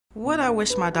What I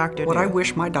wish my doctor knew. What I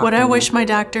wish my doctor What I knew. wish my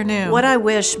doctor knew. What I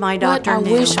wish my doctor knew.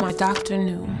 What I wish my doctor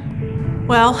knew.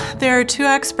 Well, there are two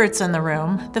experts in the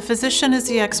room. The physician is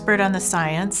the expert on the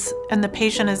science, and the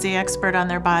patient is the expert on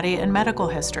their body and medical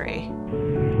history.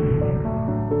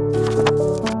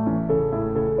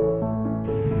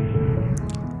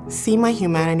 See my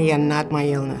humanity and not my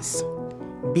illness.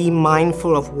 Be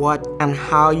mindful of what and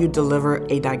how you deliver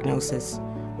a diagnosis.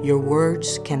 Your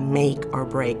words can make or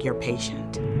break your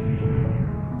patient.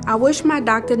 I wish my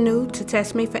doctor knew to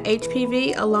test me for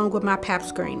HPV along with my Pap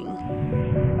screening.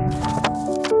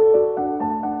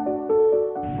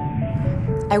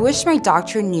 I wish my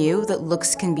doctor knew that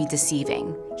looks can be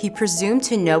deceiving. He presumed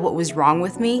to know what was wrong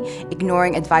with me,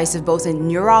 ignoring advice of both a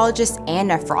neurologist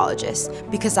and nephrologist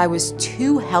because I was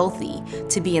too healthy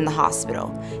to be in the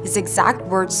hospital. His exact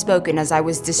words spoken as I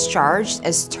was discharged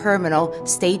as terminal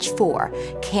stage 4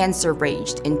 cancer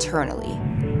raged internally.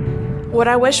 What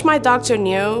I wish my doctor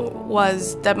knew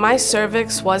was that my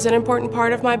cervix was an important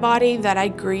part of my body, that I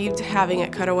grieved having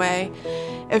it cut away.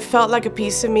 It felt like a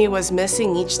piece of me was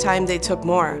missing each time they took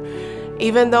more.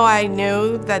 Even though I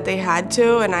knew that they had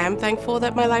to, and I am thankful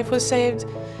that my life was saved,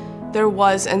 there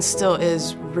was and still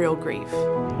is real grief.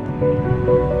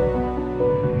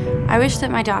 I wish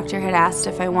that my doctor had asked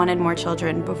if I wanted more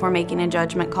children before making a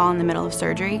judgment call in the middle of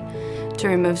surgery to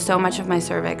remove so much of my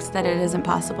cervix that it isn't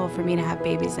possible for me to have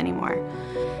babies anymore.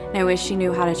 And I wish she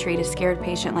knew how to treat a scared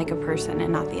patient like a person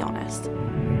and not the illness.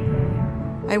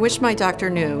 I wish my doctor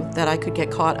knew that I could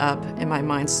get caught up in my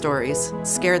mind stories,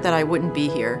 scared that I wouldn't be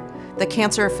here, that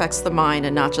cancer affects the mind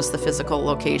and not just the physical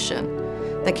location,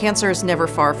 that cancer is never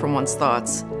far from one's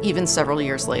thoughts, even several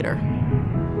years later.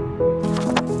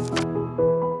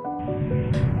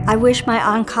 I wish my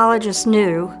oncologist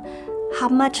knew how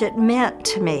much it meant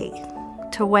to me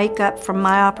to wake up from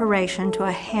my operation to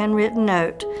a handwritten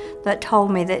note that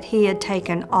told me that he had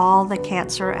taken all the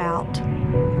cancer out.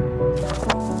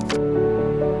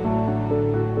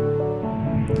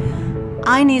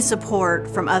 I need support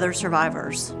from other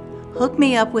survivors. Hook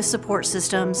me up with support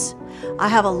systems. I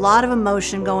have a lot of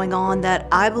emotion going on that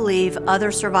I believe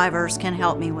other survivors can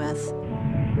help me with.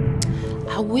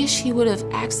 I wish he would have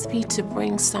asked me to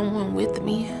bring someone with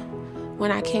me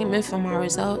when I came in for my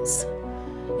results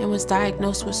and was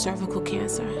diagnosed with cervical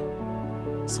cancer,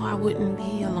 so I wouldn't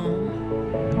be alone.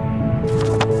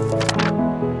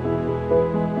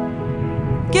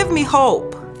 Give me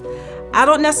hope. I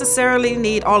don't necessarily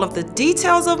need all of the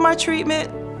details of my treatment.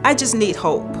 I just need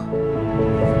hope.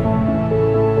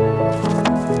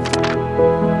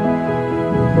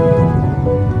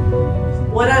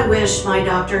 What I wish my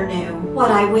doctor knew.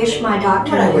 What I wish my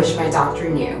doctor knew. What I wish my doctor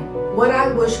knew. What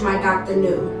I wish my doctor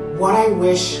knew. What I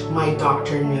wish my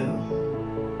doctor knew.